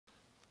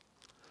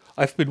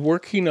I've been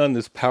working on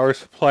this power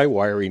supply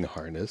wiring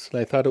harness, and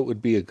I thought it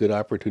would be a good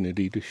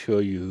opportunity to show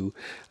you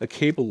a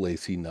cable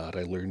lacing knot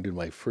I learned in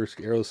my first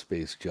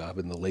aerospace job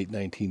in the late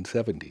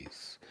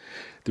 1970s.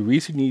 The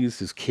reason you use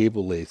this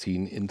cable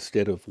lacing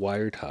instead of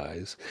wire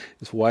ties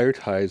is wire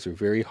ties are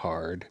very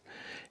hard,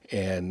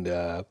 and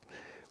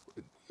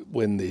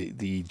when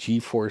the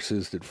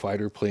G-forces that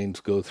fighter planes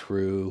go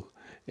through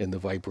and the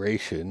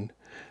vibration,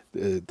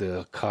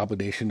 the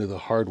combination of the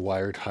hard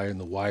wire tie and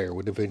the wire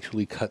would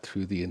eventually cut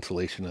through the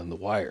insulation on the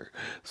wire.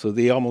 So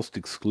they almost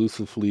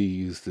exclusively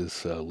use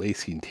this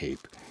lacing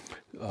tape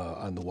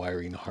on the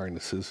wiring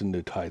harnesses and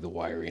to tie the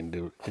wire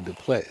into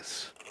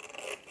place.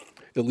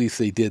 At least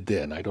they did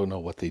then. I don't know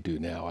what they do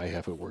now. I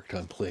haven't worked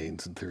on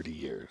planes in 30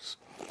 years.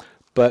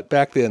 But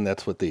back then,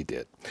 that's what they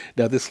did.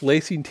 Now, this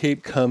lacing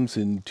tape comes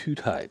in two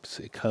types.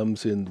 It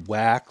comes in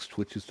waxed,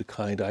 which is the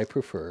kind I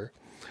prefer,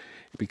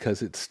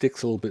 because it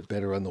sticks a little bit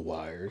better on the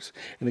wires,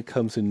 and it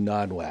comes in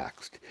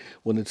non-waxed.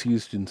 When it's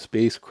used in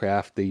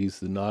spacecraft, they use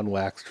the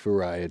non-waxed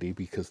variety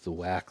because the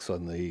wax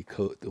on the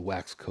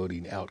wax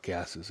coating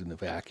outgasses in a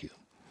vacuum.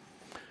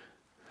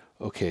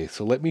 Okay,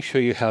 so let me show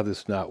you how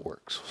this knot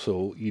works.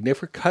 So you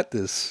never cut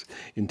this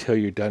until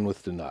you're done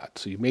with the knot.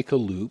 So you make a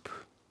loop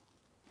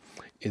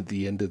at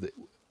the end of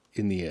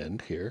in the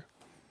end here,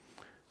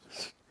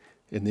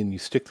 and then you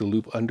stick the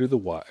loop under the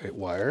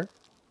wire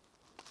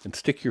and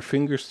stick your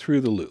fingers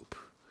through the loop.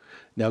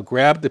 Now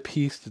grab the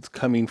piece that's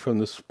coming from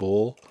the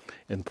spool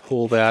and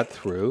pull that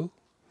through.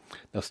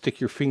 Now stick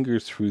your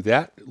fingers through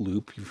that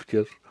loop you've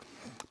just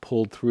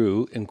pulled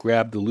through and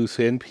grab the loose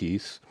end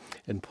piece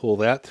and pull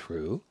that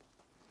through,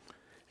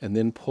 and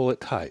then pull it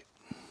tight.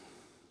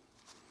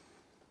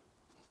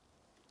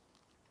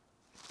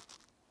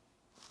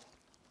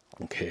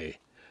 Okay,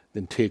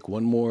 then take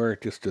one more,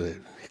 just a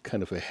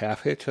kind of a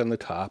half hitch on the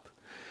top.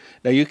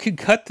 Now you can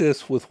cut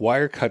this with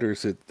wire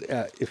cutters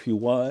if you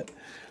want,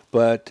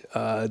 but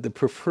the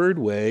preferred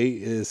way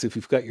is if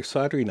you've got your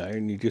soldering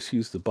iron, you just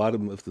use the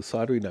bottom of the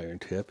soldering iron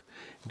tip,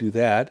 do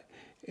that,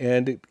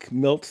 and it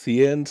melts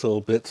the ends a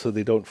little bit so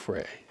they don't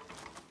fray.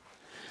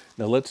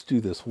 Now let's do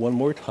this one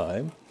more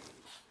time.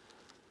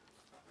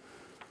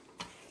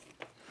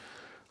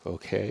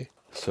 Okay,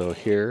 so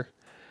here,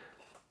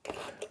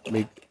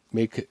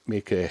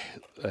 make a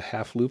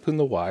half loop in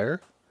the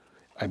wire,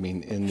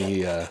 in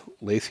the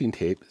lacing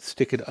tape,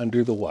 stick it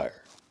under the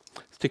wire.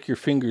 Stick your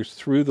fingers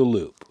through the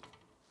loop.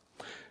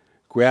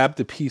 Grab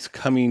the piece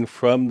coming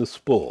from the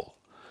spool.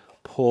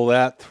 Pull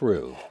that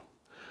through.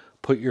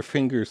 Put your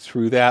fingers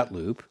through that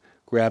loop.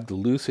 Grab the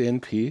loose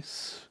end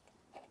piece.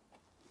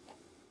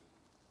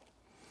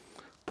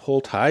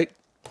 Pull tight.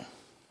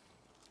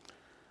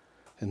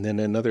 And then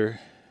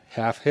another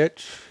half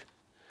hitch.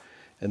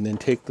 And then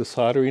take the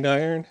soldering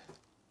iron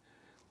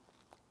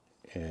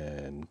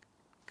and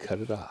cut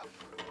it off.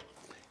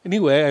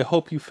 Anyway, I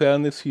hope you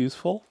found this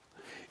useful.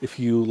 If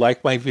you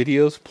like my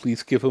videos,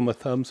 please give them a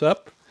thumbs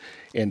up.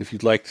 And if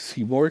you'd like to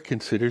see more,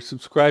 consider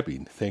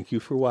subscribing. Thank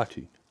you for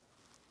watching.